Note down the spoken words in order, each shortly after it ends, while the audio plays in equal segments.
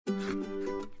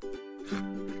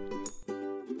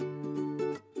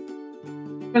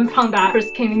When PangDa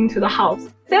first came into the house,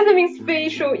 Sesame's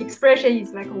facial expression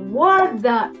is like, what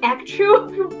the actual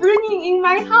bringing in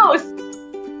my house?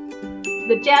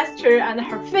 The gesture and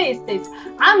her face says,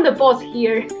 I'm the boss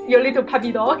here, your little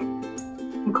puppy dog.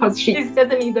 Because she is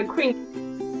Sesame the queen.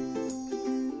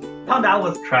 PangDa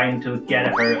was trying to get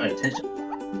her attention.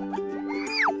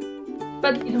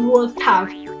 But it was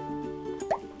tough.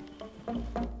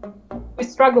 We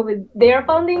struggle with their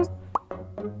bonding.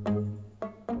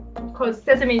 Because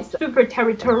Sesame is super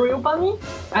territorial bunny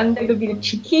and a little bit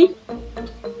cheeky.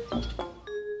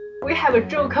 We have a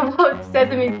joke about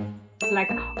Sesame,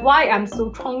 like, why I'm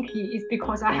so chunky is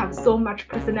because I have so much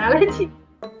personality.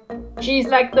 She's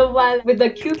like the one with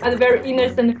the cute and very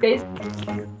innocent face.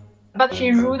 But she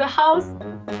rules the house,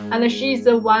 and she's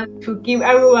the one to give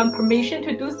everyone permission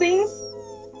to do things.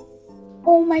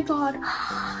 Oh my god,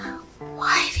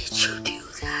 why did you do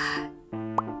that?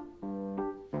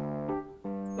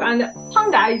 And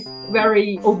PangDa is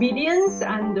very obedient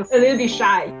and a little bit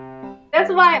shy.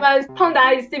 That's why when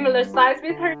PangDa is similar size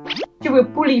with her, she will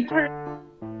bully her.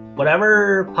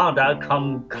 Whenever PangDa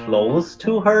come close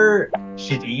to her,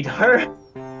 she'd eat her.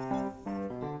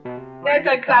 That's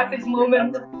a classic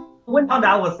moment. When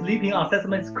PangDa was sleeping on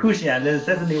Sesame's cushion and then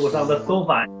Sesame was on the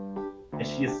sofa, and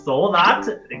she saw that,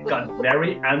 it got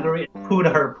very angry, put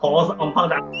her paws on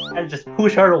PangDa and just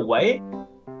push her away.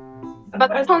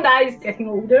 But as PangDa is getting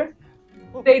older,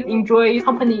 they enjoy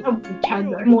company of each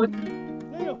other more.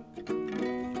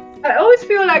 I always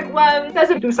feel like when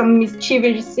Sesame do some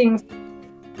mischievous things,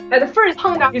 at first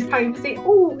PangDa is trying to say,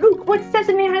 oh, look what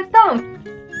Sesame has done.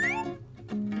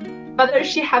 But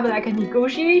she have like a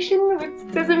negotiation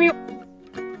with Sesame.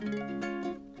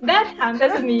 That time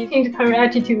Sesame changed her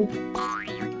attitude.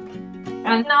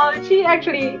 And now she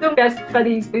actually the best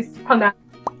buddies with PangDa.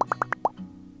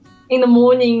 In the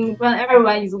morning when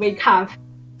everyone is wake up,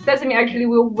 Sesame actually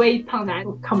will wait PangDa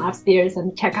to come upstairs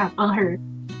and check up on her.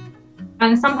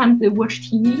 And sometimes they watch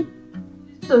TV.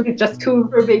 So it's just two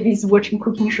fur babies watching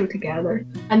cooking show together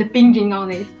and binging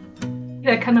on it.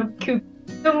 They're kind of cute.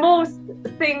 The most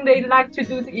thing they like to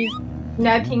do is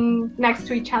napping next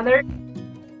to each other.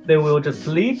 They will just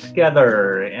sleep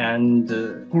together and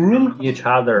groom each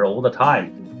other all the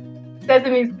time.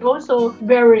 Sesame is also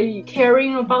very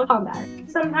caring about PangDa,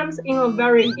 sometimes in a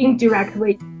very indirect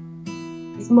way.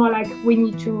 It's more like we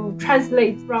need to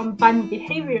translate from bunny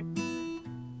behavior.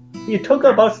 It took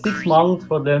about 6 months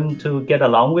for them to get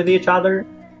along with each other.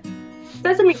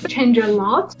 Sesame changed a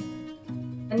lot.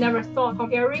 I never thought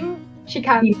comparing she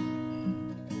can be.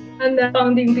 And the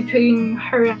bonding between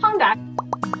her and PangDa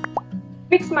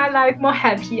makes my life more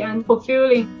happy and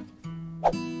fulfilling.